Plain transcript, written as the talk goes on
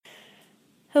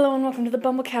Hello and welcome to the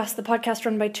Bumblecast, the podcast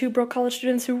run by two broke college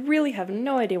students who really have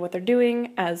no idea what they're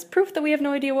doing. As proof that we have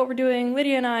no idea what we're doing,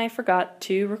 Lidia and I forgot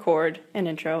to record an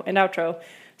intro and outro.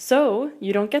 So,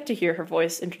 you don't get to hear her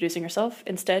voice introducing herself.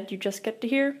 Instead, you just get to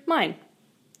hear mine,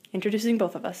 introducing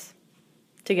both of us.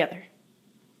 Together.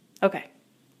 Okay.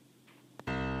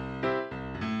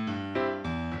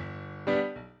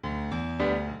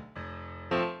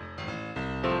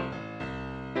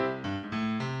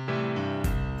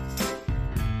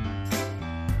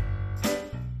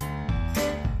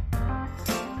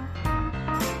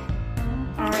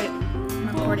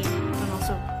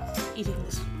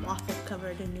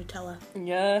 In Nutella.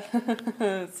 Yeah,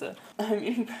 so I'm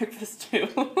eating breakfast too.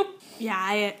 Yeah,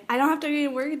 I don't have to be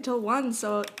at work until 1,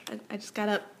 so I just got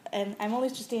up, and I'm only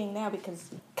just eating now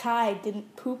because Kai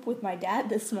didn't poop with my dad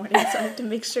this morning, so I have to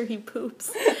make sure he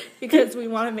poops, because we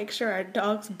want to make sure our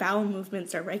dog's bowel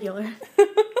movements are regular.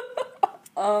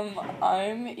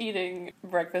 I'm eating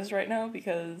breakfast right now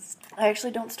because I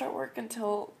actually don't start work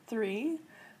until 3.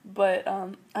 But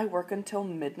I work until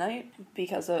midnight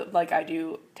because of, I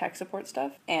do tech support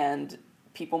stuff, and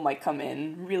people might come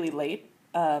in really late,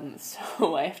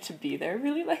 so I have to be there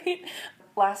really late.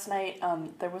 Last night,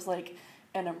 there was,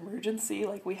 an emergency,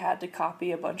 we had to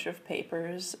copy a bunch of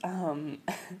papers,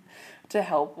 to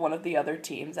help one of the other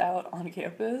teams out on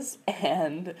campus,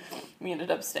 and we ended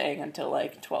up staying until,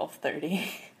 12:30.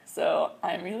 So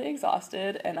I'm really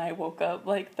exhausted, and I woke up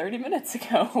 30 minutes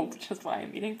ago, which is why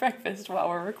I'm eating breakfast while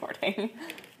we're recording.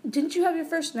 Didn't you have your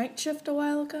first night shift a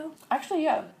while ago? Actually,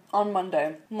 yeah, on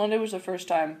Monday. Monday was the first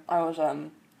time I was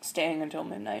staying until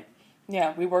midnight.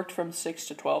 Yeah, we worked from 6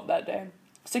 to 12 that day.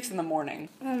 6 in the morning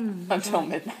until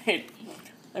midnight.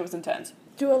 It was intense.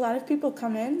 Do a lot of people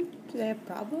come in? Do they have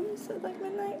problems at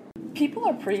midnight? People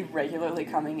are pretty regularly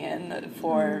coming in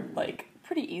for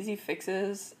pretty easy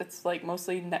fixes. It's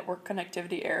mostly network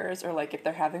connectivity errors, or if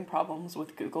they're having problems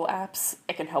with Google apps,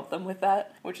 I can help them with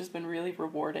that, which has been really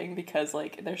rewarding because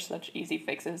there's such easy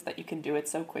fixes that you can do it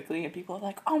so quickly, and people are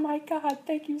like, oh my god,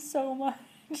 thank you so much.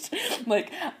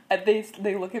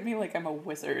 They look at me like I'm a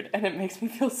wizard, and it makes me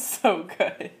feel so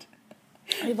good.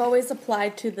 I've always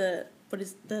applied to the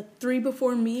 3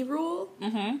 before me rule,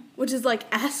 which is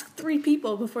ask 3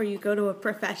 people before you go to a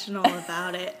professional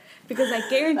about it. Because I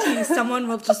guarantee you someone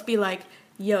will just be like,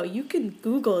 yo, you can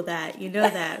Google that, you know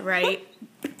that, right?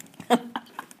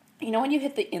 You know when you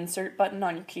hit the insert button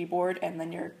on your keyboard and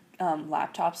then your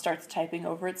laptop starts typing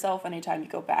over itself anytime you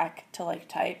go back to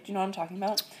type? Do you know what I'm talking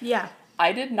about? Yeah.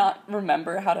 I did not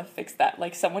remember how to fix that.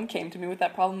 Someone came to me with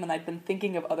that problem, and I'd been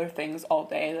thinking of other things all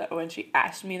day, that when she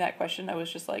asked me that question, I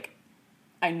was just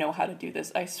I know how to do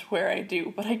this. I swear I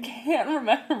do, but I can't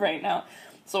remember right now.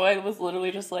 So I was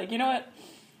literally just you know what?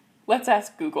 Let's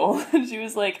ask Google. And she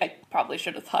was like, I probably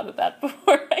should have thought of that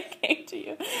before I came to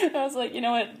you. And I was like, you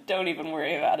know what? Don't even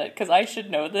worry about it, because I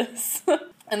should know this.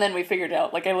 And then we figured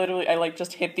out, I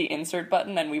just hit the insert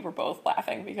button, and we were both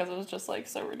laughing because it was just,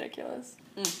 so ridiculous.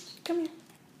 Come here.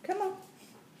 Come on.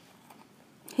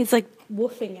 He's,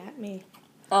 woofing at me.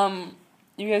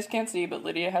 You guys can't see, but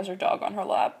Lidia has her dog on her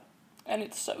lap, and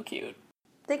it's so cute.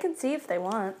 They can see if they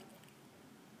want.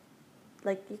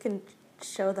 You can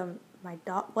show them my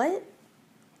dog. What?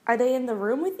 Are they in the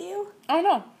room with you? Oh,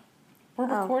 no. We're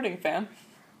recording, fam.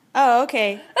 Oh,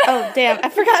 okay. Oh, damn. I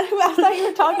forgot who I thought you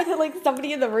were talking to,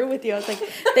 somebody in the room with you. I was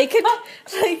they could,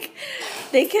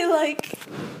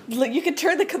 you could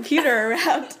turn the computer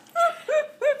around.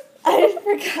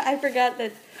 I forgot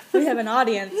that we have an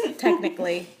audience,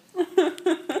 technically.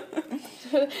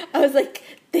 I was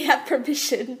they have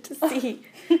permission to see.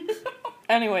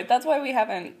 Anyway, that's why we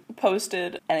haven't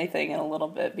posted anything in a little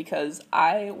bit, because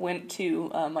I went to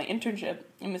my internship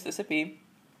in Mississippi,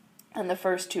 and the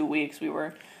first 2 weeks we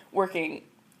were working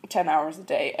 10 hours a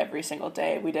day every single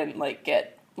day. We didn't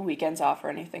get weekends off or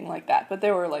anything like that, but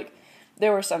there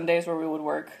were some days where we would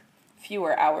work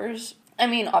fewer hours. I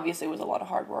mean, obviously it was a lot of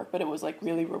hard work, but it was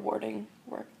really rewarding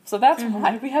work. So that's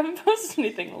why we haven't posted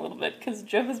anything in a little bit, because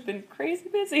Joe has been crazy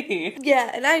busy.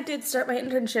 Yeah, and I did start my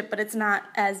internship, but it's not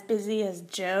as busy as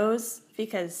Joe's,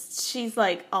 because she's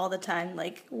all the time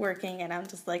working, and I'm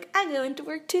just I go into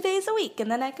work 2 days a week,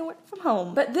 and then I can work from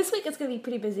home. But this week it's going to be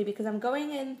pretty busy because I'm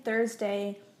going in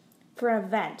Thursday for an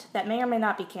event that may or may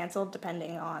not be canceled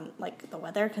depending on the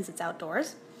weather, because it's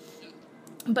outdoors.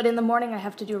 But in the morning, I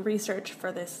have to do research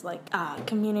for this,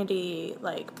 community,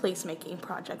 placemaking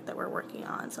project that we're working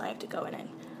on. So I have to go in and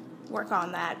work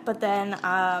on that. But then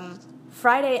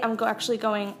Friday, I'm actually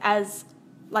going as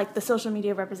like the social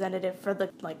media representative for the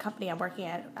like company I'm working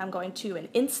at. I'm going to an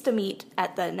Insta meet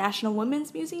at the National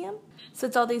Women's Museum. So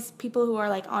it's all these people who are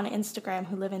like on Instagram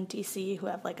who live in DC who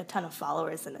have like a ton of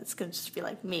followers, and it's gonna just be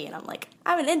like me, and I'm like,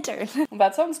 I'm an intern.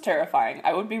 That sounds terrifying.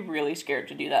 I would be really scared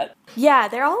to do that. Yeah,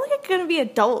 they're all like gonna be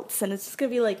adults, and it's just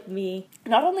gonna be like me.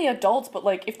 Not only adults, but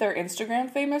like if they're Instagram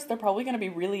famous, they're probably gonna be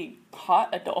really hot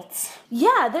adults.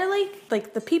 Yeah, they're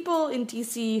like the people in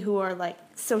DC who are like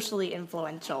socially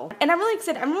influential. And I'm really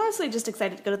excited. I'm honestly just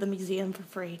excited to go to the museum for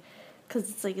free.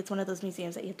 Because it's one of those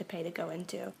museums that you have to pay to go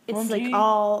into. It's like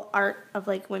all art of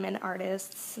like women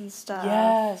artists and stuff.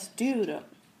 Yes, dude.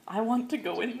 I want to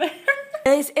go in there.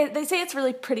 They say it's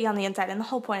really pretty on the inside, and the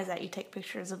whole point is that you take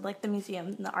pictures of like the museum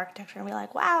and the architecture and be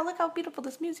like, wow, look how beautiful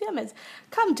this museum is.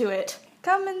 Come to it.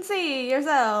 Come and see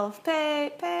yourself.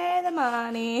 Pay the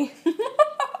money.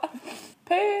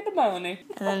 Pay the money.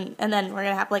 And then we're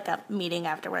gonna have like a meeting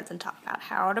afterwards and talk about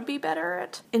how to be better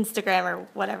at Instagram or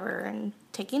whatever, and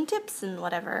taking tips and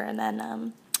whatever. And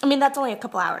then I mean that's only a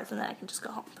couple hours, and then I can just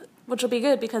go home. Which will be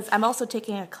good because I'm also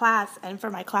taking a class, and for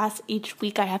my class each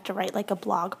week I have to write like a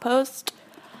blog post,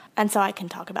 and so I can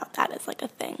talk about that as like a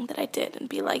thing that I did and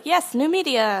be like, yes, new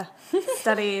media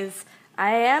studies.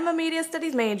 I am a media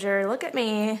studies major. Look at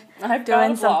me. I've doing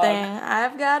got a something. blog.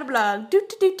 I've got a blog.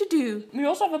 Do. We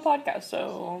also have a podcast,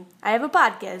 so I have a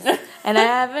podcast, and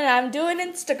I'm doing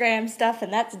Instagram stuff,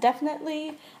 and that's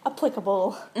definitely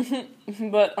applicable.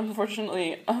 But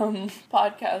unfortunately,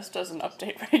 podcast doesn't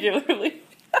update regularly.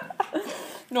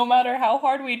 No matter how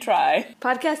hard we try.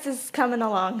 Podcast is coming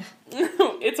along.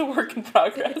 It's a work in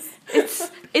progress.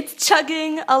 It's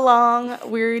chugging along.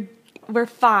 We're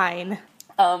fine.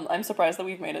 I'm surprised that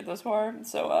we've made it this far,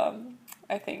 so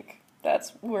I think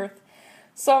that's worth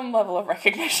some level of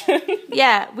recognition.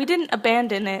 Yeah, we didn't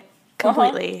abandon it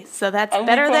completely, so that's And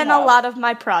better than a lot of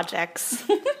my projects.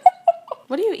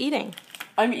 What are you eating?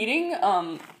 I'm eating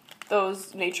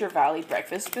those Nature Valley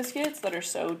breakfast biscuits that are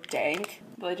so dank,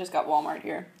 but I just got Walmart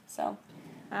here, so.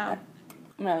 Oh. I'm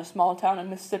in a small town in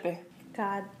Mississippi.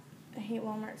 God, I hate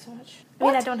Walmart so much. What?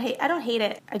 I mean, I don't hate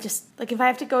it. I just, like, if I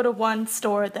have to go to one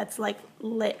store that's, like,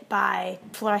 lit by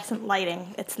fluorescent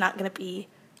lighting, it's not gonna be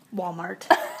Walmart.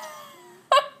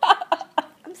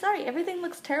 I'm sorry, everything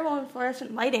looks terrible in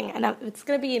fluorescent lighting, and it's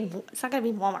not gonna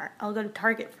be Walmart. I'll go to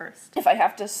Target first. If I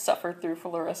have to suffer through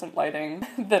fluorescent lighting,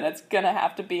 then it's gonna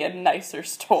have to be a nicer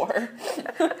store.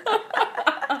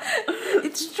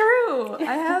 It's true.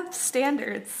 I have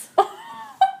standards.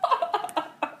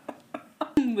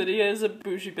 Lidia is a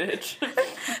bougie bitch.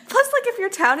 Plus, like, if your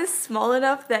town is small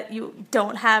enough that you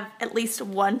don't have at least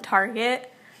one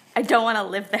Target, I don't want to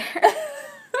live there.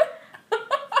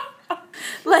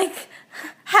 Like,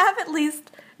 have at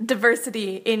least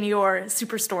diversity in your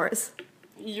superstores.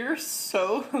 You're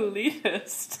so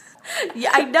elitist. Yeah,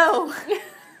 I know.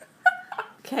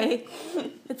 Okay?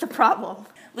 It's a problem.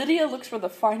 Lydia looks for the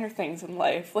finer things in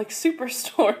life, like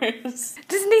superstores.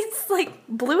 Disney's like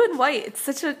blue and white. It's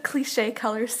such a cliche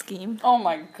color scheme. Oh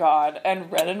my god,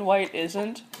 and red and white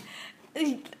isn't?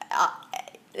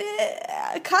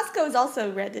 Costco is also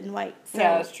red and white. So.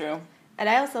 Yeah, that's true. And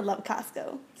I also love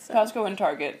Costco. So. Costco and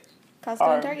Target.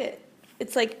 Costco and Target.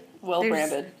 It's like... well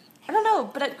branded. I don't know,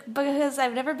 but because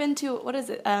I've never been to... What is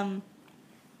it?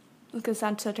 It's gonna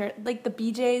sound so terrible. Like the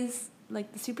BJ's,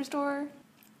 like the superstore...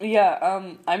 Yeah,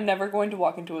 I'm never going to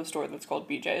walk into a store that's called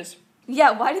BJ's. Yeah,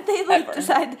 why did they, like, Ever.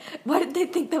 decide... Why did they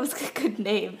think that was a good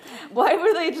name? Why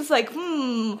were they just like,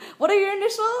 what are your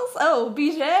initials? Oh,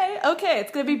 BJ? Okay,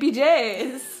 it's gonna be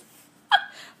BJ's.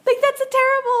 Like, that's a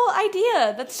terrible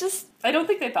idea. That's just... I don't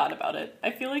think they thought about it. I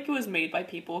feel like it was made by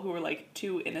people who were, like,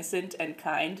 too innocent and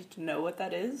kind to know what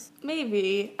that is.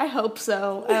 Maybe. I hope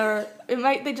so. Or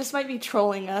they just might be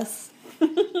trolling us.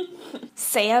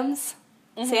 Sam's?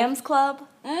 Mm-hmm. Sam's Club?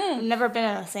 I've never been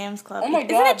in a Sam's Club. Oh my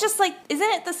God. Isn't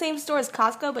it the same store as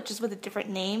Costco, but just with a different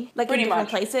name? Like Pretty in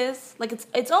different much. places? Like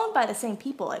it's owned by the same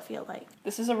people, I feel like.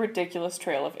 This is a ridiculous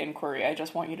trail of inquiry. I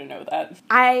just want you to know that.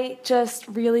 I just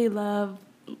really love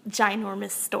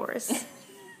ginormous stores.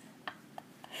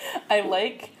 I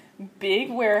like big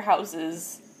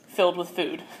warehouses filled with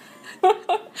food.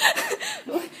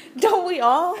 Don't we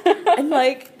all? And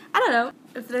like, I don't know.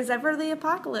 If there's ever the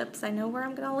apocalypse, I know where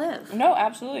I'm gonna live. No,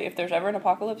 absolutely. If there's ever an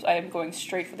apocalypse, I am going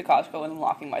straight for the Costco and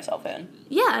locking myself in.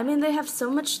 Yeah, I mean, they have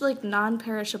so much, like,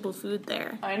 non-perishable food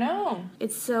there. I know.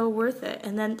 It's so worth it.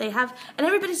 And then and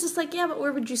everybody's just like, yeah, but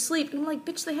where would you sleep? And I'm like,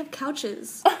 bitch, they have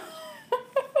couches.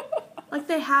 Like,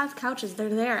 they have couches. They're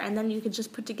there. And then you could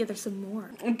just put together some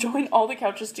more. Join all the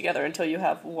couches together until you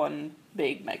have one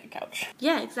big mega couch.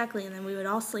 Yeah, exactly. And then we would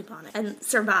all sleep on it and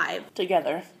survive.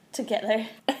 Together. together.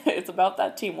 It's about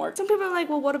that teamwork. Some people are like,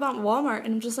 well, what about Walmart?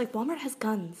 And I'm just like, Walmart has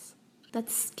guns.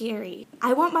 That's scary.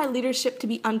 I want my leadership to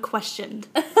be unquestioned.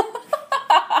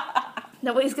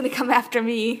 Nobody's gonna come after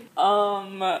me.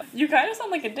 You kind of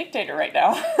sound like a dictator right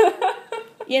now.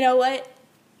 You know what?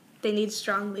 They need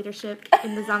strong leadership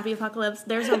in the zombie apocalypse.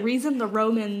 There's a reason the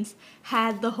Romans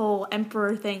had the whole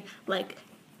emperor thing, like,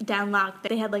 down locked.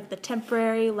 They had, like, the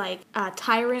temporary, like,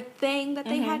 tyrant thing that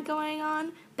they had going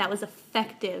on. That was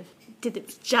effective. Did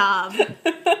its job.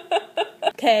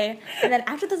 Okay. And then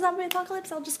after the zombie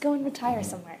apocalypse, I'll just go and retire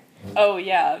somewhere. Oh,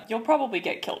 yeah. You'll probably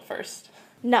get killed first.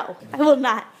 No, I will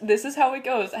not. This is how it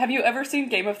goes. Have you ever seen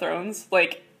Game of Thrones?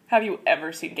 Like, have you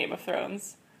ever seen Game of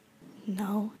Thrones?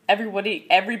 No.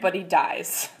 Everybody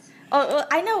dies. Oh, well,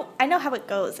 I know how it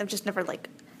goes. I've just never, like,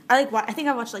 I think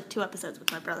I watched, like, 2 episodes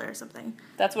with my brother or something.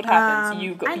 That's what happens.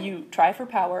 You try for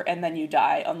power, and then you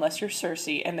die, unless you're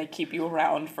Cersei, and they keep you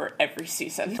around for every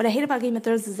season. What I hate about Game of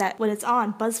Thrones is that when it's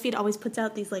on, BuzzFeed always puts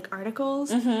out these, like,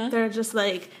 articles. They're just,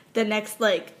 like, the next,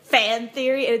 like, fan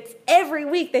theory. And it's every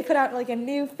week they put out, like, a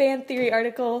new fan theory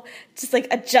article, just, like,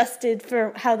 adjusted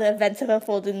for how the events have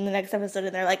unfolded in the next episode.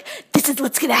 And they're like, this is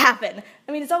what's gonna happen.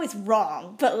 I mean, it's always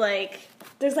wrong, but, like,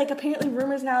 there's, like, apparently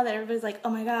rumors now that everybody's like, oh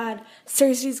my god,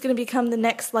 Cersei's gonna become the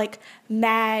next, like,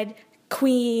 mad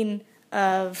queen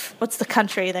of, what's the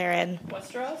country they're in?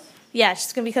 Westeros? Yeah,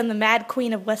 she's gonna become the mad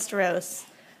queen of Westeros.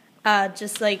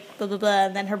 Just like, blah, blah, blah,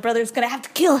 and then her brother's gonna have to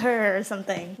kill her or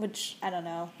something, which, I don't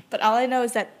know. But all I know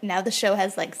is that now the show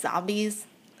has, like, zombies.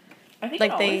 I think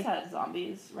like it always had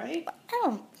zombies, right? I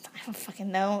don't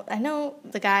fucking know. I know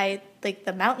the guy, like,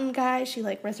 the mountain guy, she,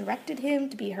 like, resurrected him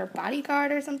to be her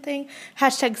bodyguard or something.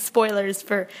 # spoilers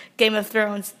for Game of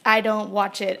Thrones. I don't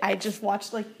watch it. I just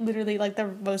watched, like, literally, like, the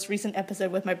most recent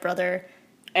episode with my brother.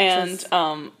 And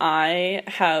I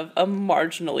have a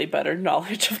marginally better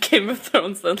knowledge of Game of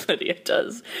Thrones than Lidia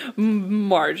does.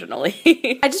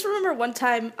 Marginally. I just remember one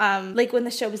time, like, when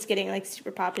the show was getting, like, super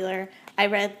popular, I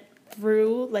read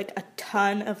through, like, a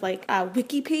ton of, like,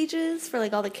 wiki pages for,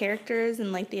 like, all the characters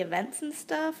and, like, the events and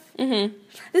stuff.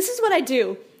 This is what I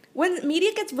do. When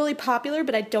media gets really popular,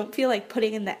 but I don't feel like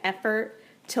putting in the effort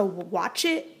to watch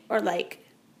it or, like,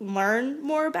 learn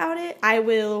more about it, I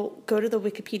will go to the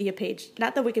Wikipedia page.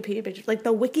 Not the Wikipedia page, like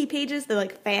the wiki pages, the,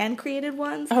 like, fan-created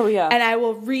ones. Oh, yeah. And I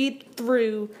will read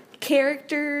through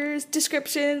characters,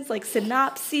 descriptions, like,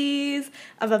 synopses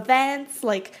of events,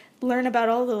 like, learn about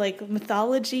all the, like,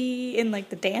 mythology in, like,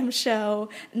 the damn show,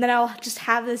 and then I'll just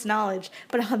have this knowledge,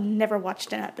 but I'll have never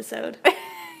watched an episode.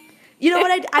 You know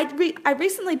what, I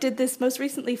recently did this, most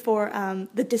recently for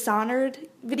the Dishonored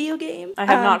video game. I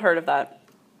have not heard of that.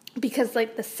 Because,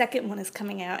 like, the second one is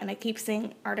coming out, and I keep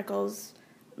seeing articles,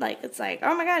 like, it's like,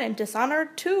 oh my god, in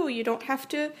Dishonored 2, you don't have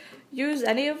to use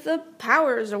any of the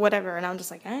powers or whatever, and I'm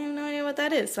just like, I have no idea what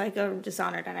that is, so I go to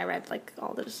Dishonored, and I read, like,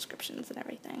 all the descriptions and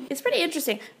everything. It's pretty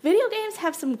interesting. Video games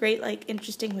have some great, like,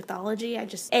 interesting mythology. I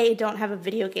just, A, don't have a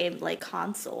video game, like,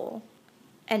 console,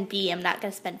 and B, I'm not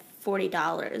gonna spend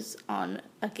 $40 on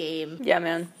a game. Yeah,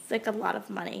 man. It's, like, a lot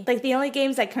of money. Like, the only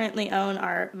games I currently own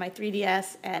are my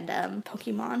 3DS and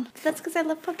Pokemon. That's because I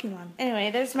love Pokemon.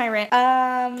 Anyway, there's my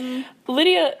rant.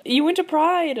 Lydia, you went to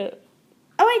Pride.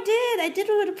 Oh, I did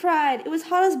go to Pride. It was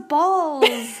hot as balls.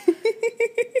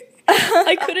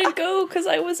 I couldn't go because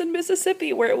I was in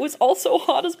Mississippi where it was also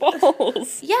hot as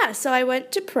balls. Yeah, so I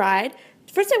went to Pride.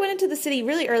 First I went into the city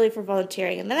really early for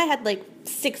volunteering, and then I had, like,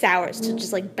 6 hours to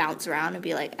just, like, bounce around and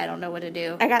be like, I don't know what to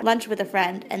do. I got lunch with a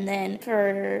friend, and then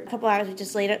for a couple hours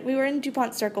we were in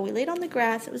DuPont Circle. We laid on the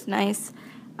grass. It was nice.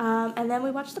 And then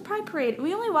we watched the Pride Parade.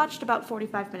 We only watched about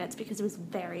 45 minutes because it was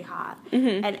very hot.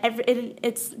 And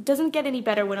it doesn't get any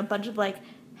better when a bunch of, like,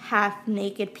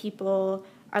 half-naked people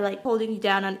are, like, holding you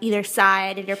down on either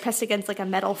side, and you're pressed against, like, a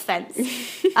metal fence.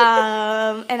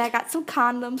 And I got some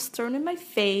condoms thrown in my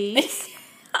face.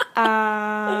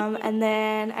 And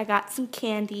then I got some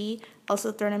candy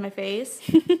also thrown in my face.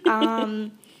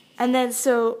 And then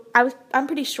so I'm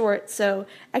pretty short, so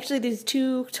actually these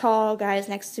 2 tall guys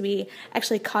next to me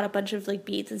actually caught a bunch of, like,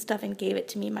 beads and stuff and gave it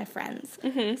to me and my friends.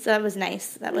 So that was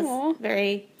nice. That was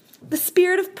very the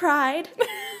spirit of Pride.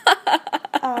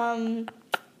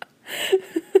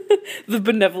 The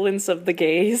benevolence of the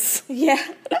gays. Yeah.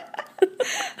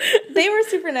 They were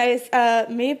super nice.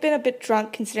 May have been a bit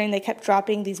drunk considering they kept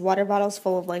dropping these water bottles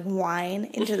full of, like, wine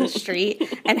into the street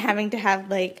and having to have,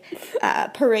 like,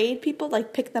 parade people,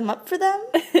 like, pick them up for them.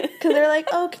 Because they're like,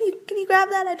 oh, can you grab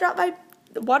that? I dropped my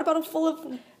water bottle full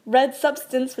of red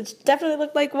substance, which definitely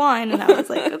looked like wine. And I was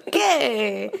like,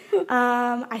 okay.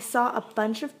 I saw a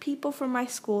bunch of people from my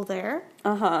school there.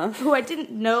 Who I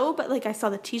didn't know, but, like, I saw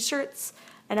the t-shirts.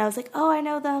 And I was like, oh, I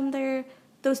know them. They're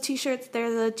the t-shirts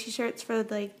for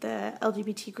like the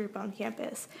LGBT group on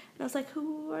campus. And I was like,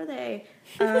 who are they?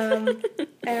 And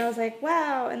I was like,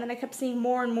 wow. And then I kept seeing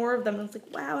more and more of them. And I was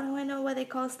like, wow, now I know why they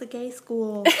call us the gay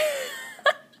school.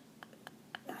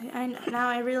 Now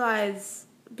I realize,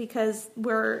 because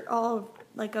we're all,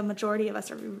 like, a majority of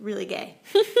us are really gay.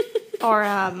 Or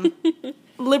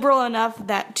liberal enough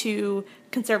that to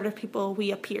conservative people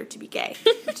we appear to be gay.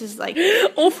 Which is like...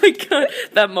 Oh my god,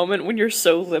 that moment when you're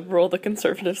so liberal the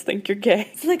conservatives think you're gay.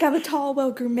 It's like, I'm a tall,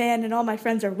 well-groomed man and all my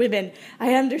friends are women.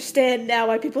 I understand now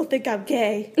why people think I'm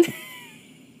gay.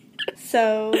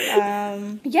 So,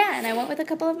 yeah, and I went with a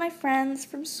couple of my friends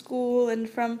from school and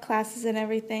from classes and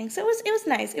everything. So it was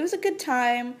nice. It was a good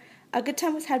time. A good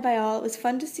time was had by all. It was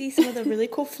fun to see some of the really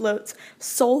cool floats.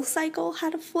 Soul Cycle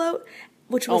had a float,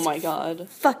 which was oh my god,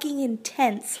 fucking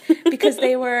intense, because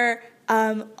they were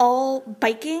all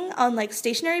biking on, like,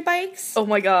 stationary bikes. Oh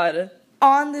my god.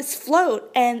 On this float,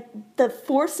 and the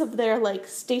force of their, like,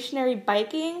 stationary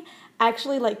biking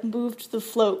actually, like, moved the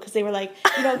float, because they were like,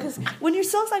 you know, because when you're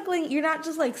soul cycling, you're not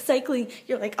just, like, cycling,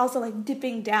 you're, like, also, like,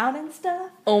 dipping down and stuff.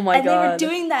 Oh my god. And they were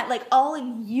doing that, like, all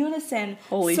in unison.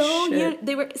 Holy shit.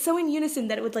 They were so in unison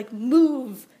that it would, like,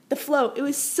 move the float. It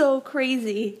was so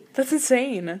crazy. That's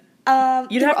insane.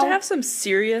 You'd have to have some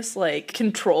serious, like,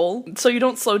 control, so you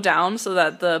don't slow down so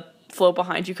that the float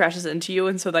behind you crashes into you,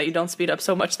 and so that you don't speed up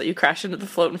so much that you crash into the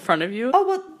float in front of you. Oh,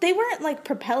 well, they weren't, like,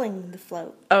 propelling the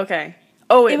float. Okay.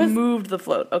 Oh, it moved the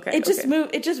float. Okay. It just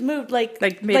moved, like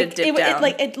made it dip down.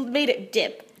 It made it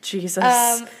dip. Jesus,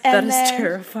 that is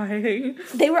terrifying.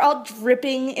 They were all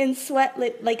dripping in sweat.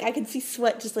 Like, I could see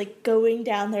sweat just, like, going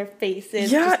down their faces.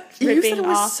 Yeah, just dripping you said it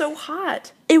was off. so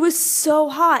hot. It was so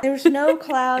hot. There was no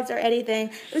clouds or anything.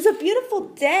 It was a beautiful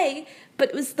day, but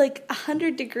it was, like,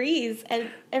 100 degrees,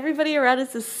 and everybody around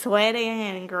us is sweating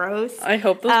and gross. I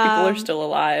hope those people are still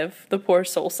alive. The poor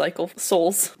Soul Cycle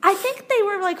souls. I think they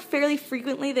were, like, fairly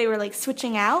frequently, they were, like,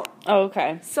 switching out. Oh,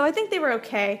 okay. So I think they were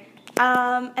okay.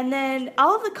 And then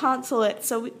all of the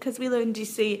consulates, because we live in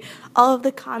DC, all of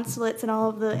the consulates and all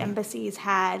of the embassies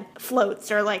had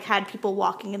floats, or, like, had people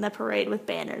walking in the parade with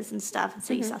banners and stuff. And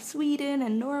so you saw Sweden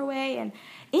and Norway, and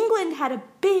England had a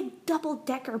big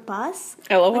double-decker bus.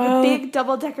 LOL. Like a big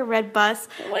double-decker red bus.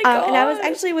 Oh my god. And I was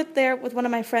actually with one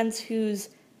of my friends whose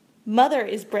mother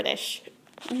is British.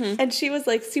 Mm-hmm. And she was,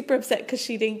 like, super upset because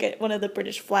she didn't get one of the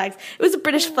British flags. It was a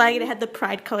British flag, and it had the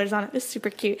pride colors on it. It was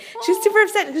super cute. She was super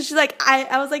upset because she's like,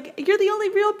 I was like, you're the only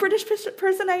real British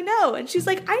person I know. And she's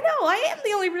like, I know, I am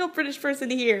the only real British person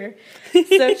here.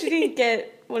 So she didn't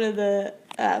get one of the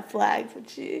flags,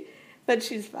 but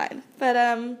she's fine. But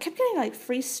kept getting, like,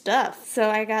 free stuff. So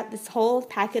I got this whole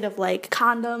packet of, like,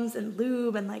 condoms and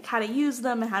lube and, like, how to use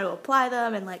them and how to apply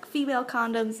them, and, like, female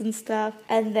condoms and stuff.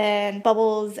 And then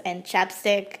bubbles and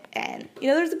chapstick. And, you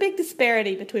know, there's a big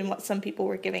disparity between what some people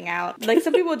were giving out. Like,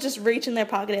 some people would just reach in their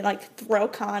pocket and, like, throw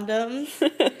condoms.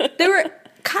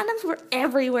 Condoms were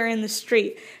everywhere in the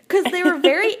street because they were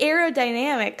very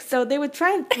aerodynamic. So they would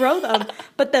try and throw them,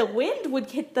 but the wind would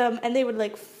hit them and they would,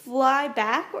 like, fly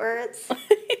backwards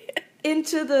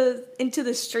into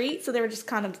the street. So there were just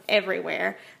condoms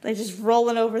everywhere. Like, just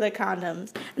rolling over the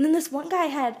condoms. And then this one guy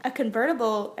had a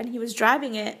convertible and he was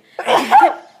driving it.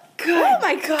 Oh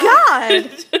my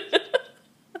god!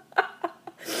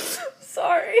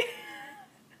 Sorry.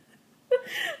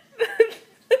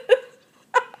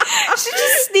 She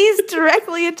just sneezed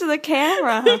directly into the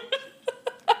camera.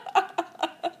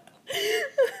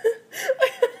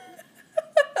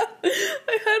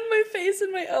 I had my face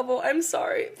in my elbow. I'm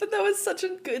sorry, but that was such a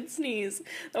good sneeze.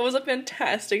 That was a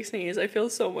fantastic sneeze. I feel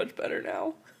so much better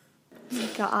now. Oh my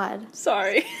god.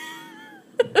 Sorry.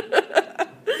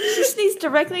 She sneezed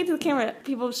directly into the camera.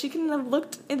 People, she couldn't have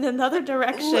looked in another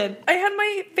direction. I had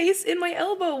my face in my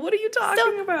elbow. What are you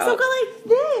talking about? So go like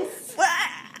this.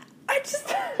 I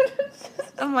just...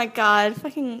 Oh my god.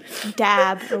 Fucking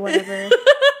dab or whatever.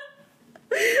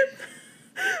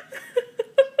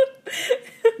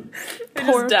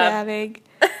 Poor dabbing.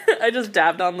 I just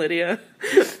dabbed on Lidia.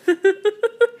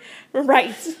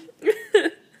 Right.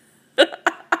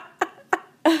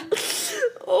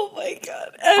 Oh my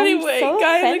god. Anyway, so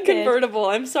guy in offended. the convertible,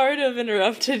 I'm sorry to have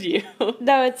interrupted you.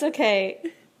 No, it's okay.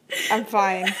 I'm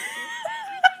fine.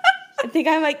 I think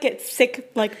I might get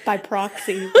sick, like, by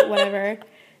proxy, but whatever.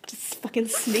 Just fucking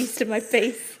sneezed in my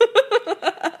face.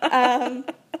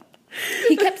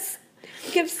 He kept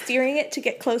steering it to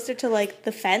get closer to, like,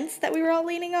 the fence that we were all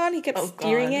leaning on. He kept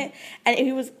steering it, and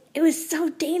it was so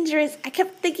dangerous. I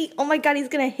kept thinking, oh my god, he's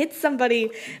gonna hit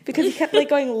somebody, because he kept, like,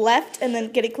 going left and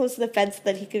then getting close to the fence so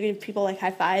that he could give people, like,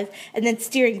 high fives, and then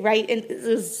steering right, and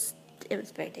it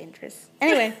was very dangerous.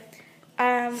 Anyway,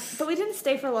 but we didn't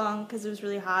stay for long because it was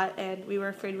really hot, and we were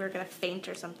afraid we were going to faint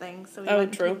or something. So we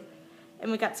went true.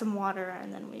 And we got some water,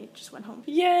 and then we just went home.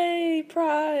 Yay,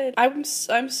 Pride! I'm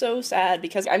so sad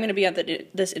because I'm going to be at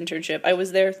this internship. I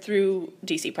was there through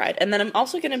DC Pride, and then I'm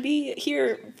also going to be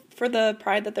here for the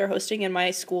Pride that they're hosting in my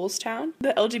school's town.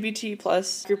 The LGBT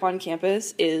plus group on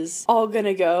campus is all going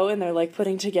to go, and they're, like,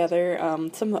 putting together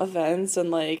some events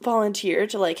and, like, volunteer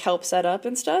to, like, help set up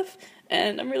and stuff.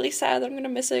 And I'm really sad that I'm going to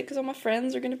miss it because all my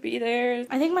friends are going to be there.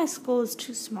 I think my school is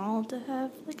too small to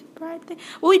have, like, a Pride thing.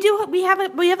 Well, we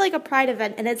have, like, a Pride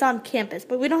event, and it's on campus,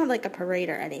 but we don't have, like, a parade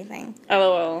or anything.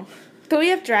 LOL. But we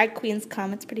have drag queens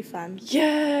come. It's pretty fun.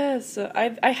 Yes!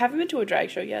 I haven't been to a drag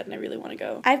show yet, and I really want to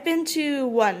go. I've been to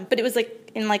one, but it was, like,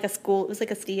 in, like, a school. It was, like,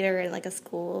 a theater in, like, a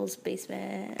school's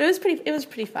basement. But it was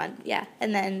pretty fun, yeah.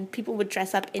 And then people would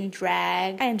dress up in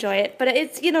drag. I enjoy it. But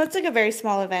it's, you know, it's, like, a very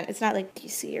small event. It's not, like,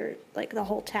 DC or, like, the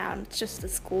whole town. It's just the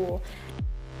school.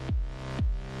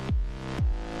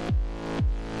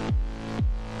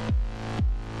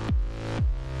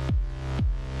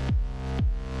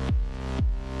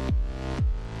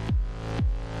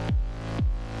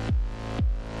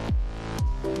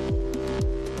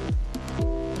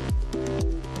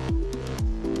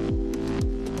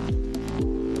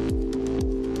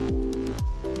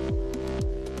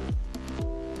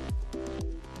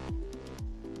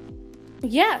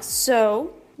 Yeah,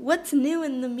 so what's new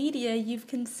in the media you've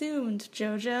consumed,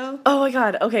 JoJo? Oh my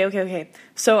god, okay.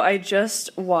 So I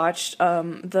just watched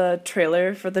the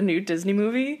trailer for the new Disney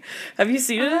movie. Have you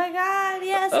seen it? Oh my god,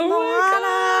 yes, Oh Moana!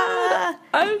 my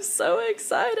god! I'm so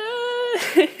excited!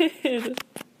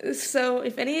 So,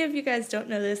 if any of you guys don't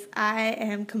know this, I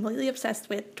am completely obsessed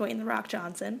with Dwayne "The Rock"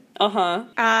 Johnson. Uh-huh.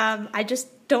 I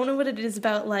just don't know what it is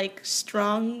about, like,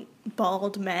 strong,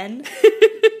 bald men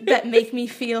that make me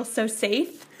feel so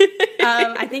safe.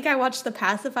 I think I watched The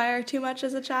Pacifier too much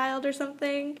as a child or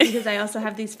something, because I also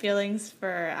have these feelings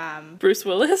for, Bruce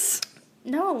Willis?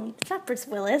 No, it's not Bruce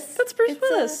Willis. That's Bruce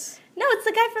Willis. No, it's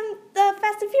the guy from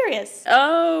Fast and Furious.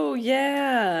 Oh,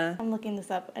 yeah. I'm looking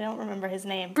this up. I don't remember his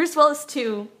name. Bruce Willis,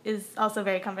 too, is also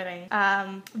very comforting.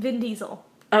 Vin Diesel.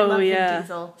 I love Vin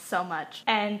Diesel so much.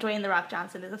 And Dwayne "The Rock"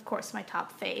 Johnson is, of course, my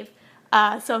top fave.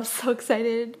 So I'm so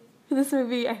excited for this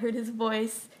movie. I heard his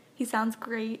voice. He sounds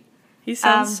great. He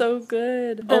sounds so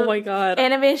good. Oh my god.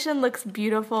 Animation looks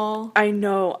beautiful. I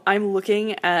know. I'm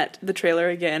looking at the trailer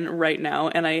again right now,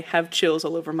 and I have chills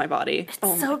all over my body.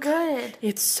 It's so good.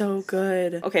 It's so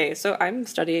good. Okay, so I'm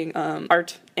studying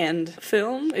art and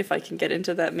film, if I can get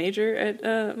into that major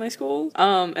at my school.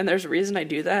 And there's a reason I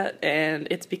do that, and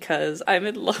it's because I'm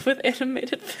in love with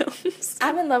animated films.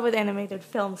 I'm in love with animated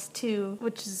films, too,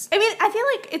 which is... I mean, I feel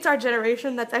like it's our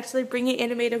generation that's actually bringing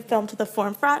animated film to the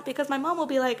forefront, because my mom will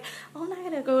be like, oh, I'm not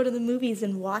going to go to the movies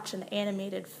and watch an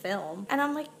animated film. And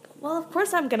I'm like, well, of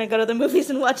course I'm going to go to the movies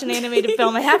and watch an animated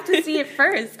film. I have to see it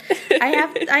first. I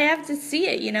have to see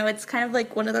it, you know. It's kind of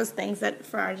like one of those things that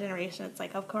for our generation, it's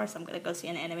like, of course I'm going to go see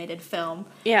an animated film.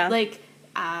 Yeah. Like,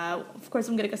 of course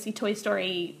I'm going to go see Toy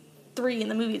Story 3 in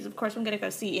the movies. Of course I'm going to go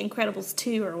see Incredibles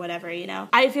 2 or whatever, you know.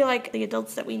 I feel like the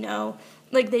adults that we know,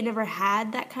 like, they never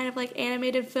had that kind of, like,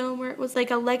 animated film where it was,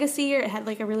 like, a legacy or it had,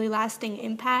 like, a really lasting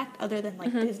impact other than,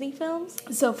 like, Disney films.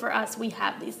 So for us, we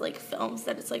have these, like, films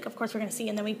that it's like, of course we're going to see,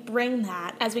 and then we bring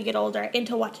that, as we get older,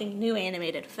 into watching new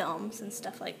animated films and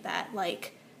stuff like that,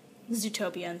 like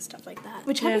Zootopia and stuff like that.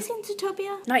 Which, have you seen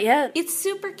Zootopia? Not yet. It's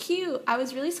super cute. I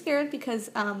was really scared because,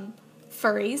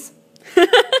 furries.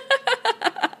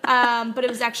 But it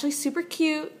was actually super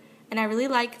cute, and I really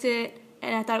liked it,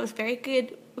 and I thought it was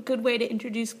a good way to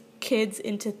introduce kids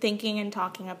into thinking and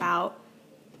talking about,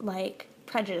 like,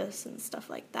 prejudice and stuff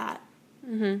like that,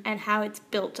 and how it's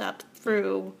built up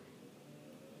through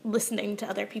listening to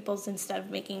other people's instead of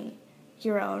making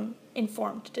your own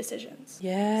informed decisions.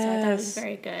 Yes. So I thought it was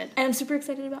very good. And I'm super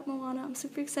excited about Moana. I'm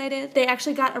super excited. They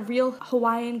actually got a real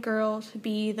Hawaiian girl to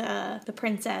be the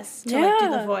princess to like do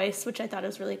the voice, which I thought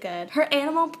was really good. Her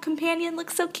animal companion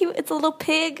looks so cute. It's a little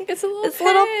pig. It's a little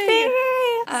pig.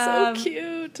 So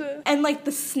cute. And like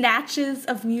the snatches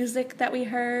of music that we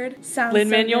heard sounds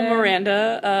Lin-Manuel so good.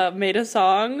 Miranda made a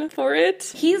song for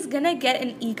it. He's gonna get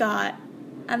an EGOT.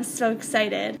 I'm so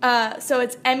excited. So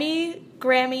it's Emmy,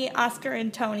 Grammy, Oscar,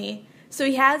 and Tony. So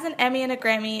he has an Emmy and a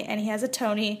Grammy, and he has a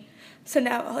Tony. So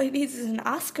now all he needs is an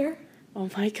Oscar. Oh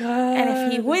my god. And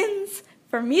if he wins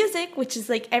For music, which is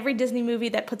like every Disney movie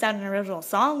that puts out an original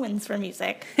song wins for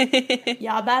music.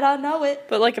 Y'all better know it.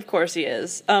 But, like, of course he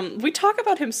is. We talk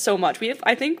about him so much.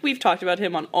 I think we've talked about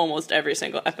him on almost every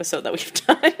single episode that we've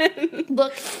done.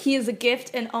 Look, he is a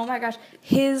gift, and oh my gosh,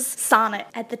 his sonnet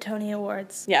at the Tony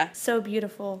Awards. Yeah. So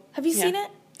beautiful. Have you seen it?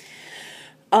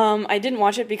 I didn't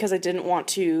watch it because I didn't want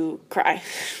to cry.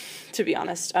 To be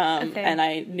honest. Okay. And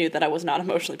I knew that I was not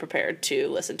emotionally prepared to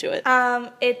listen to it.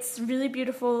 It's really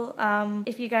beautiful.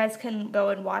 If you guys can go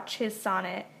and watch his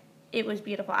sonnet, it was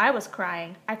beautiful. I was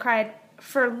crying. I cried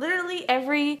for literally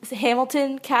every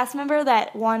Hamilton cast member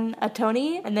that won a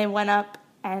Tony, and they went up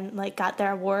and, like, got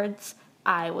their awards.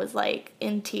 I was, like,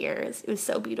 in tears. It was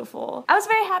so beautiful. I was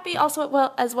very happy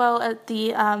also as well at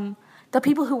the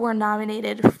people who were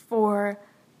nominated for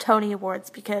Tony Awards,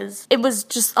 because it was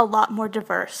just a lot more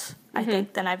diverse, I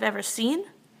think, than I've ever seen.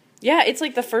 Yeah, it's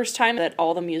like the first time that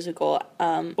all the musical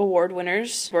award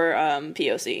winners were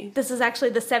POC. This is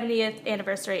actually the 70th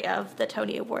anniversary of the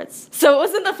Tony Awards. So it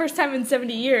wasn't the first time in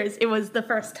 70 years, it was the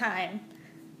first time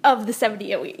of the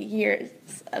 70 years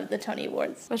of the Tony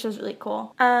Awards, which was really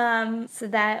cool. So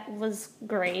that was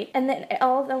great. And then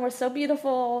all of them were so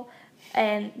beautiful,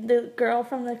 and the girl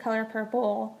from The Color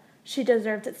Purple, she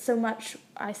deserved it so much.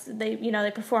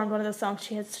 They performed one of the songs.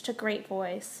 She had such a great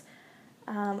voice.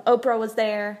 Oprah was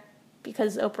there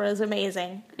because Oprah is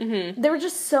amazing. Mm-hmm. There were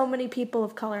just so many people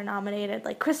of color nominated.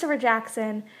 Like Christopher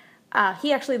Jackson,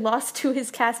 he actually lost to his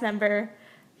cast member,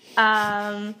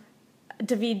 Daveed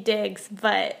Diggs,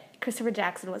 but Christopher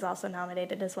Jackson was also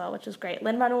nominated as well, which was great.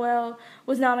 Lin-Manuel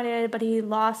was nominated, but he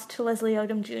lost to Leslie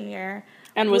Odom Jr.,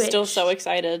 and was still so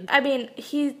excited. I mean,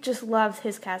 he just loves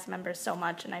his cast members so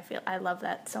much, and I love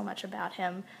that so much about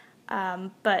him.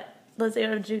 But Leslie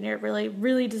Odom Jr. really,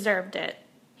 really deserved it.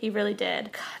 He really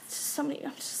did. God, it's just so many.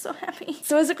 I'm just so happy.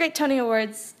 So it was a great Tony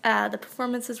Awards. The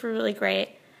performances were really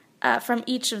great. From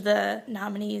each of the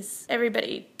nominees,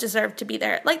 everybody deserved to be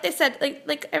there. Like they said,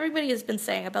 like everybody has been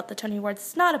saying about the Tony Awards,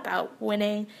 it's not about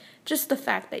winning. Just the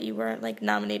fact that you were, like,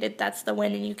 nominated, that's the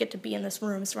win, and you get to be in this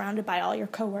room surrounded by all your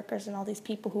coworkers and all these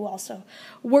people who also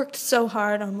worked so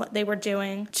hard on what they were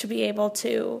doing to be able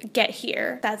to get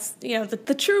here. That's,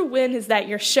 the true win is that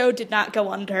your show did not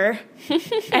go under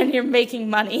and you're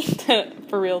making money.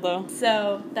 For real, though.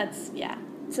 So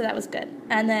so that was good.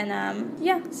 And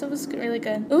then, so it was really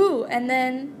good. Ooh, and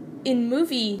then in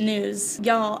movie news,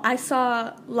 y'all, I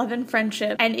saw Love and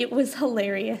Friendship, and it was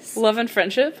hilarious. Love and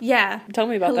Friendship? Yeah. Tell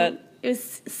me about that. It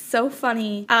was so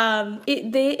funny.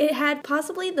 It had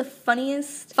possibly the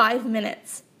funniest 5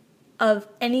 minutes of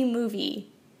any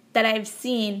movie that I've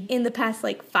seen in the past,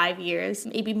 5 years,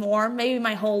 maybe more, maybe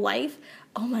my whole life.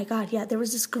 Oh my god, yeah, there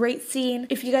was this great scene.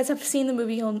 If you guys have seen the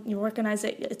movie, you'll recognize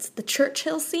it. It's the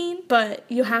Churchill scene, but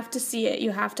you have to see it.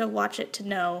 You have to watch it to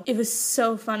know. It was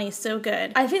so funny, so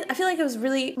good. I feel like it was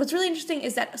really, what's really interesting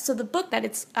is that, so the book that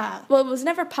it's, it was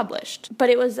never published, but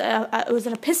it was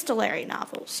an epistolary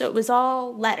novel. So it was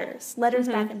all letters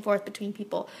back and forth between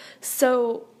people.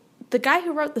 So the guy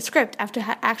who wrote the script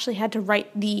actually had to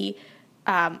write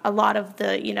a lot of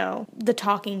the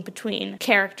talking between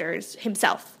characters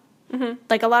himself. Mm-hmm.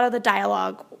 Like, a lot of the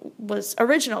dialogue was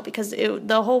original because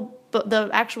the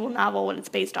actual novel, what it's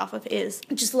based off of, is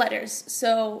just letters.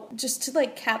 So just to,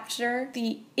 capture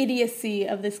the idiocy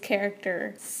of this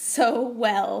character so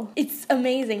well, it's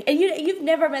amazing. And you've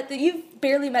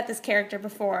barely met this character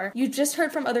before. You just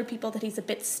heard from other people that he's a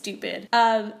bit stupid.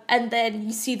 And then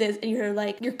you see this and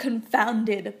you're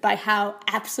confounded by how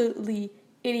absolutely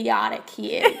idiotic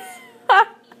he is.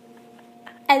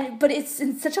 But it's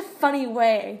in such a funny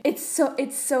way. It's so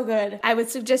good. I would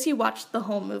suggest you watch the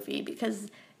whole movie because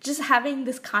just having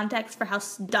this context for how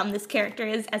dumb this character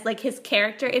is as his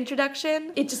character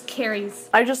introduction, it just carries.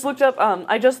 I just looked up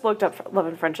Love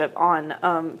and Friendship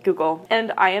on Google,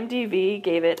 and IMDb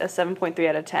gave it a 7.3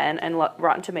 out of 10, and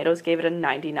Rotten Tomatoes gave it a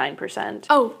 99%.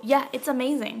 Oh yeah, it's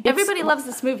amazing. Everybody loves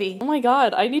this movie. Oh my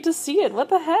god, I need to see it. What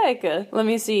the heck? Let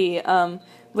me see.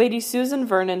 Lady Susan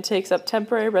Vernon takes up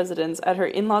temporary residence at her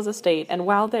in-laws' estate, and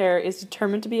while there is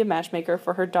determined to be a matchmaker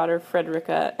for her daughter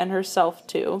Frederica and herself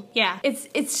too. Yeah,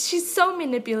 she's so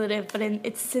manipulative, but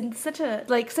it's in such a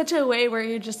way where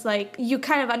you're just you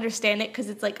kind of understand it because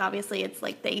it's obviously it's the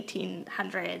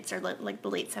 1800s or the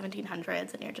late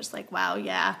 1700s, and you're just wow,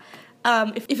 yeah.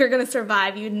 If you're gonna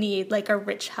survive, you need a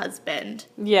rich husband.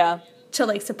 Yeah.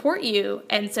 To support you,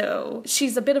 and so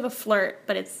she's a bit of a flirt,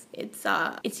 but it's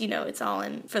all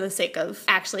in for the sake of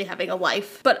actually having a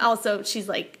life, but also she's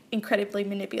incredibly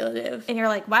manipulative, and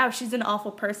you're wow, she's an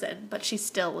awful person, but she's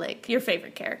still your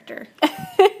favorite character.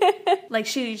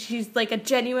 she's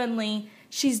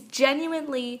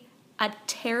genuinely a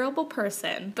terrible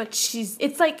person, but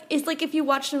it's like if you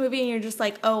watch the movie and you're just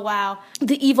like, oh wow,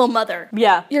 the evil mother.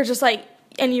 Yeah. You're just like,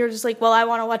 well, I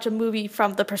want to watch a movie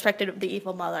from the perspective of the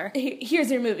evil mother.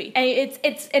 Here's your movie. And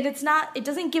it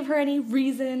doesn't give her any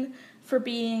reason for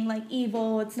being like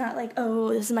evil. It's not like, oh,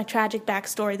 this is my tragic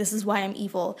backstory, this is why I'm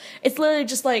evil. It's literally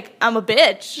just like, I'm a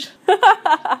bitch.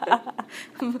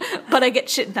 But I get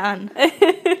shit done.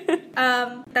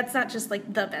 That's not just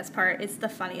like the best part, it's the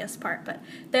funniest part. But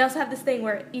they also have this thing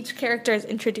where each character is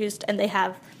introduced and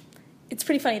it's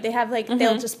pretty funny. They have like,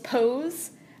 they'll just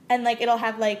pose and like it'll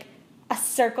have like a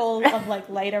circle of like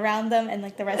light around them, and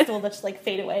like the rest will just like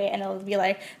fade away, and it'll be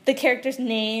like the character's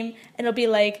name, and it'll be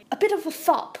like a bit of a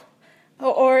fop.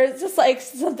 Or it's just like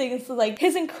something, it's like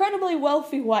his incredibly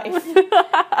wealthy wife.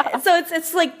 So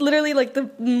it's like literally like the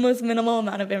most minimal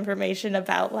amount of information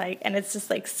about like, and it's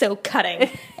just like so cutting.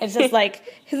 It's just like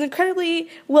his incredibly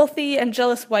wealthy and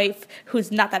jealous wife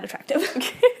who's not that attractive.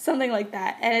 Something like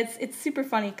that. And it's super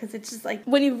funny because it's just like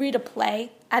when you read a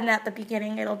play and at the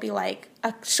beginning it'll be like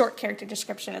a short character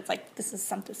description. It's like, this is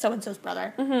so-and-so's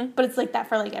brother. Mm-hmm. But it's like that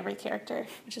for like every character,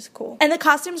 which is cool. And the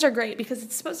costumes are great because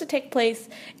it's supposed to take place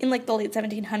in like the late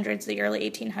 1700s, the early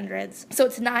 1800s. So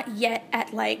it's not yet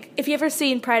at like, if you ever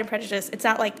seen Pride and Prejudice, it's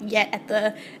not like yet at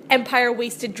the empire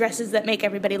waisted dresses that make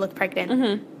everybody look pregnant.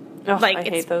 Mm-hmm. Oh, like, I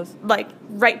hate those. Like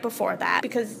right before that,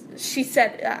 because she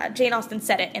said, Jane Austen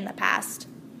said it in the past.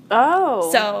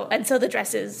 Oh. So the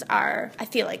dresses are, I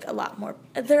feel like,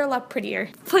 they're a lot prettier.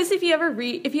 Plus, if you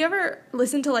ever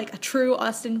listen to, like, a true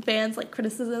Austen fan's, like,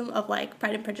 criticism of, like,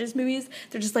 Pride and Prejudice movies,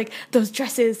 they're just like, those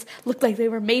dresses look like they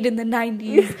were made in the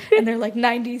 90s, and they're, like,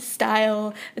 90s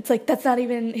style. It's like, that's not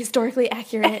even historically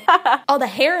accurate. All the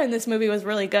hair in this movie was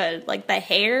really good. Like, the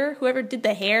hair, whoever did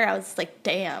the hair, I was like,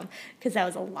 damn, because that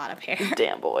was a lot of hair.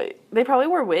 Damn, boy. They probably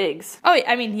wore wigs. Oh,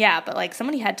 I mean, yeah, but, like,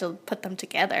 somebody had to put them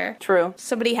together. True.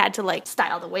 Somebody had to, like,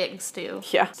 style the wigs, too.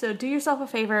 Yeah. So do yourself a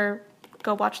favor,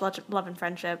 go watch Love and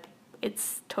Friendship.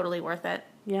 It's totally worth it.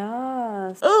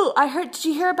 Yes. Oh, did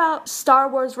you hear about Star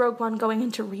Wars Rogue One going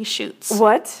into reshoots?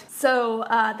 What? So,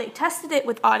 they tested it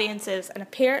with audiences, and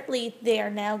apparently they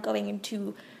are now going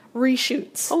into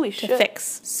reshoots. Holy shit. To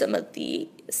fix some of the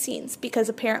scenes, because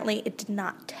apparently it did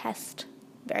not test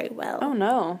very well. Oh,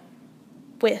 no.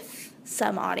 With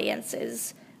some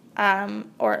audiences,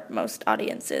 or most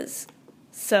audiences.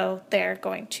 So they're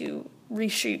going to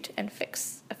reshoot and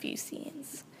fix a few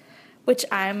scenes, which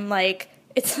I'm like,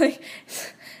 it's if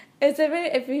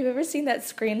you've ever seen that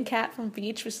screen cap from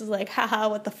Beach, which is like, haha,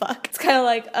 what the fuck? It's kind of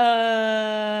like,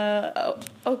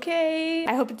 okay.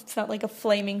 I hope it's not like a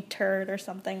flaming turd or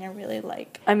something. I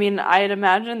mean, I'd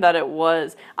imagine that it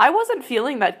was. I wasn't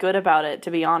feeling that good about it,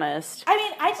 to be honest. I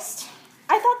mean,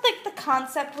 I thought, like, the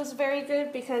concept was very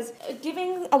good because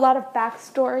giving a lot of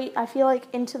backstory, I feel like,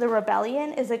 into the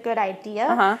rebellion is a good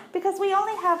idea. Because we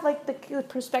only have, like, the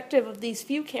perspective of these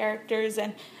few characters,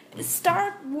 and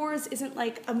Star Wars isn't,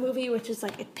 like, a movie which is,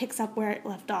 like, it picks up where it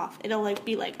left off. It'll, like,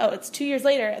 be like, oh, it's 2 years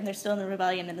later, and they're still in the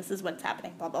rebellion, and this is what's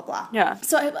happening, blah, blah, blah. Yeah.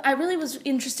 So I really was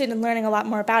interested in learning a lot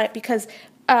more about it because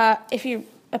if you...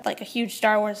 like a huge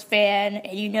Star Wars fan,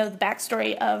 and you know the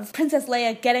backstory of Princess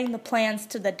Leia getting the plans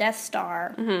to the Death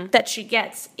Star that she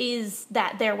gets, is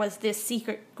that there was this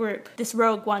secret group, this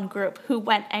Rogue One group, who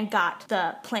went and got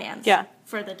the plans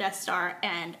for the Death Star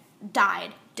and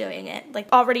died doing it. Like,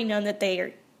 already known that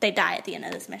they die at the end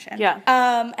of this mission. Yeah.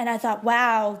 And I thought,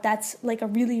 wow, that's like a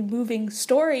really moving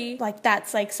story. Like,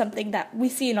 that's like something that we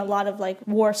see in a lot of like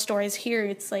war stories here.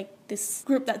 It's like this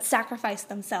group that sacrificed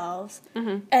themselves,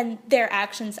 and their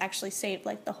actions actually saved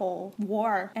like the whole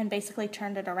war and basically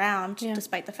turned it around,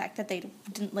 despite the fact that they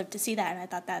didn't live to see that. And I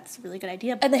thought that's a really good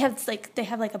idea. And they have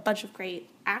like a bunch of great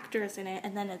actors in it,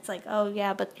 and then it's like, oh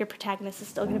yeah, but your protagonist is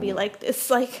still gonna be like this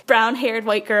like brown-haired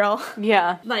white girl.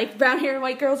 Yeah. Like brown-haired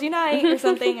white girls unite or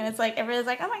something, and it's like everybody's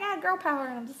like, oh my god, girl power,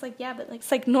 and I'm just like, yeah, but like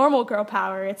it's like normal girl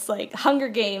power. It's like Hunger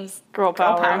Games girl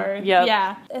power. Yep.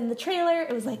 Yeah. In the trailer,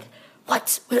 it was like,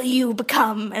 what will you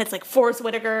become? And it's like Forrest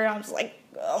Whitaker. I'm just like,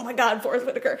 oh my god, Forrest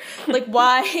Whitaker. Like,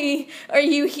 why are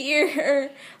you here?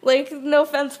 Like, no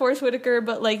offense, Forrest Whitaker,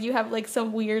 but like you have like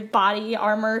some weird body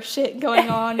armor shit going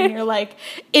on, and you're like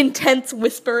intense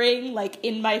whispering like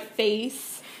in my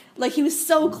face. Like, he was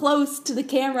so close to the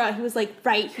camera. He was like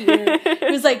right here.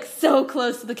 He was like so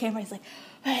close to the camera. He's like,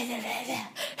 like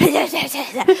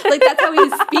that's how he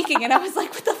was speaking, and I was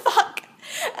like, what the fuck?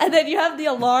 And then you have the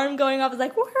alarm going off. It's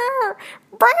like, brr,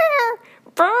 brr,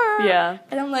 brr. Yeah.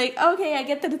 And I'm like, okay, I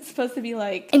get that it's supposed to be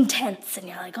like intense, and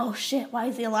you're like, oh shit, why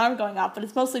is the alarm going off? But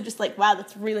it's mostly just like, wow,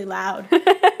 that's really loud. And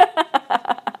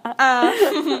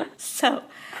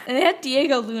they had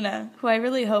Diego Luna, who I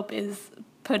really hope is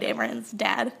Poe Dameron's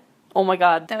dad. Oh my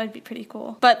god. That would be pretty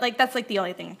cool. But, like, that's, like, the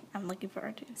only thing I'm looking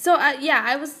forward to. So,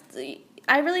 yeah,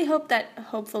 I really hope that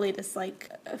hopefully this, like,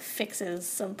 fixes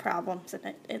some problems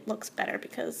and it looks better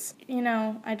because, you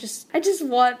know, I just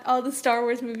want all the Star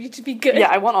Wars movies to be good. Yeah,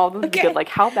 I want all of them to be good. Like,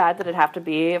 how bad did it have to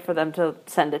be for them to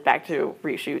send it back to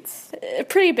reshoots?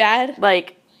 Pretty bad.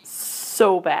 Like,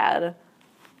 so bad.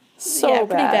 So bad.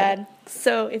 Pretty bad.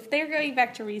 So, if they're going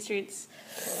back to reshoots...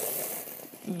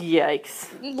 Yikes.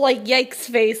 Like, yikes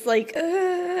face, like...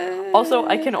 Also,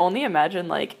 I can only imagine,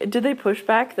 like, did they push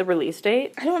back the release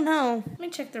date? I don't know. Let me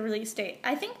check the release date.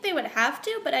 I think they would have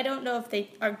to, but I don't know if they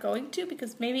are going to,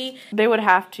 because maybe... They would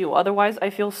have to. Otherwise,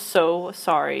 I feel so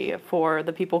sorry for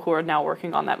the people who are now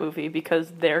working on that movie,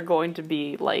 because they're going to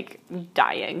be, like,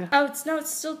 dying. Oh, it's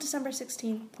still December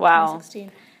 16th. Wow.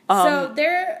 2016. So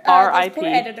they're... R.I.P. Poor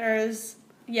editors.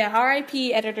 Yeah,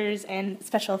 R.I.P. editors and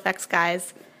special effects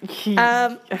guys.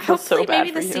 Hopefully so bad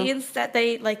maybe for the you. scenes that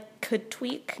they, like, could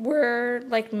tweak were,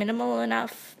 like, minimal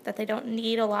enough that they don't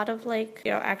need a lot of, like,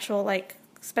 you know, actual, like,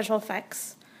 special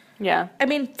effects. Yeah. I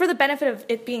mean, for the benefit of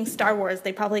it being Star Wars,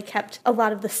 they probably kept a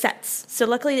lot of the sets. So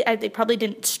luckily, they probably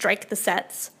didn't strike the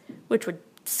sets, which would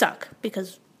suck,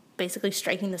 because basically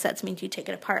striking the sets means you take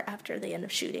it apart after the end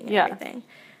of shooting and everything.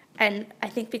 And I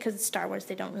think because it's Star Wars,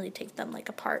 they don't really take them, like,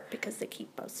 apart because they keep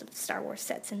most of the Star Wars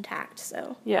sets intact.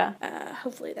 So yeah,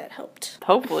 hopefully that helped.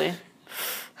 Hopefully.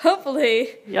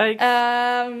 Yikes.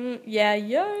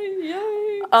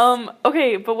 Yikes.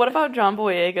 Okay, but what about John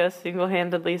Boyega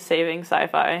single-handedly saving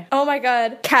sci-fi? Oh my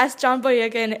god. Cast John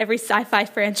Boyega in every sci-fi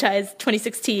franchise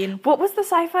 2016. What was the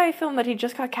sci-fi film that he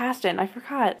just got cast in? I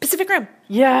forgot. Pacific Rim.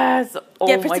 Yes. Oh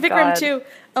yeah, my Pacific god. Rim 2.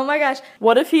 Oh my gosh.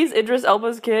 What if he's Idris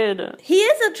Elba's kid? He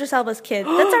is Idris Elba's kid.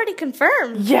 That's already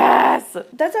confirmed. Yes.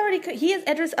 That's already... He is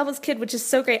Idris Elba's kid, which is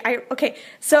so great.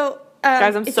 So...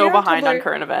 Guys, I'm so behind on Tumblr,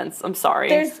 current events. I'm sorry.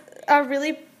 There's a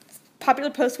really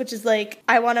popular post which is like,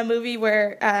 I want a movie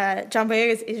where John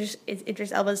Boyega is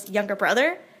Idris Elba's younger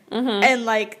brother. Mm-hmm. And,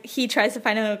 like, he tries to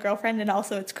find a girlfriend and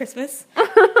also it's Christmas.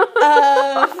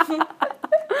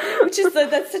 Which is,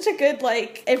 that's such a good,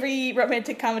 like, every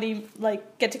romantic comedy,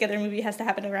 like, get-together movie has to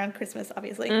happen around Christmas,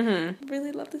 obviously. Mm-hmm. I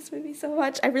really love this movie so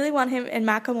much. I really want him and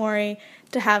Macklemore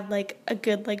to have, like, a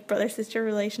good, like, brother-sister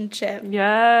relationship.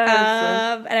 Yes.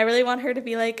 And I really want her to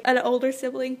be, like, an older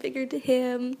sibling figure to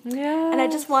him. Yeah. And I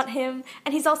just want him...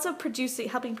 And he's also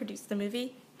helping produce the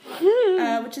movie,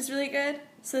 which is really good.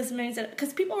 So this movie's...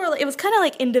 Because people were... It was kind of,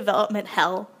 like, in development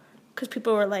hell. Because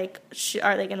people were like,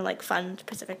 are they going to, like, fund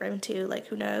Pacific Rim 2? Like,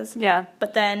 who knows? Yeah.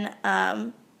 But then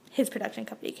his production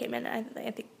company came in, and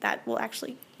I think that will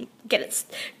actually get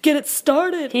it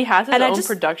started. He has his own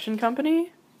production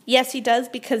company? Yes, he does,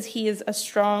 because he is a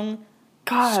strong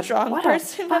person. What a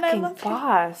fucking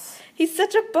boss. Him. He's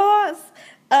such a boss.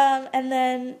 And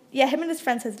then, yeah, him and his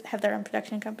friends have their own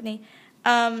production company.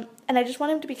 And I just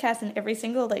want him to be cast in every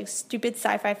single, like, stupid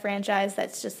sci-fi franchise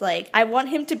that's just, like, I want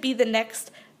him to be the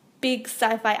next... big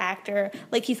sci-fi actor,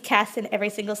 like he's cast in every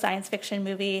single science fiction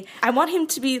movie. I want him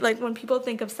to be, like, when people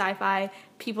think of sci-fi,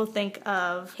 people think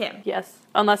of him. Yes.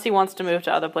 Unless he wants to move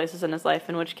to other places in his life,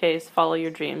 in which case, follow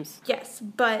your dreams. Yes,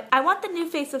 but I want the new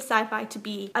face of sci-fi to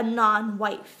be a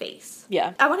non-white face.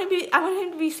 Yeah. I want him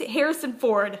to be Harrison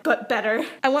Ford, but better.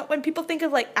 I want, when people think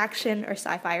of, like, action or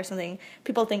sci-fi or something,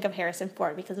 people think of Harrison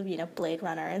Ford because of, you know, Blade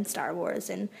Runner and Star Wars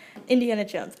and Indiana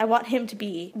Jones. I want him to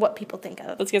be what people think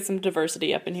of. Let's get some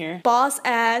diversity up in here.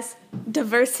 Boss-ass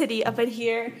diversity up in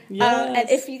here. Yes. And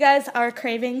if you guys are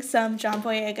craving some John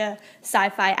Boyega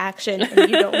sci-fi action and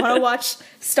you don't want to watch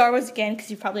Star Wars again, because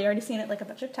you've probably already seen it, like, a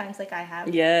bunch of times like I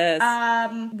have. Yes.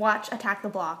 Watch Attack the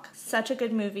Block. Such a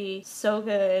good movie. So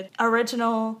good.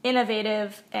 Original.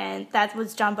 Innovative. And that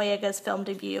was John Boyega's film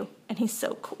debut. And he's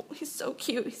so cool. He's so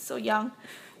cute. He's so young.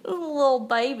 Little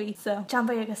baby. So, John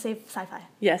Boyega, save sci-fi.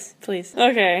 Yes, please.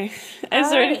 Okay.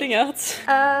 Is there anything else?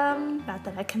 Not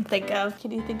that I can think of. Can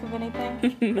you think of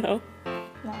anything? No. No,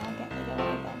 I can't think of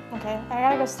anything. Okay, I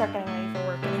gotta go start getting ready for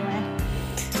work anyway.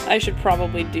 I should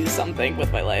probably do something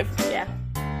with my life. Yeah.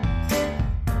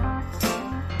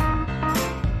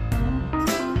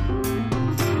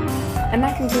 And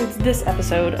that concludes this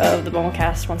episode of the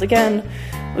Bumblecast once again.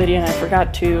 Lidia and I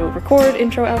forgot to record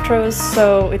intro outros,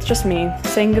 so it's just me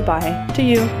saying goodbye to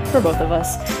you for both of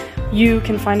us. You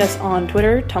can find us on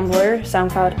Twitter, Tumblr,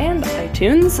 SoundCloud, and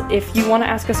iTunes. If you want to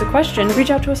ask us a question,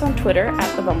 reach out to us on Twitter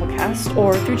 @thebumblecast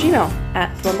or through Gmail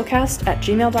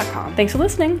 @thebumblecast@gmail.com. Thanks for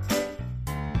listening.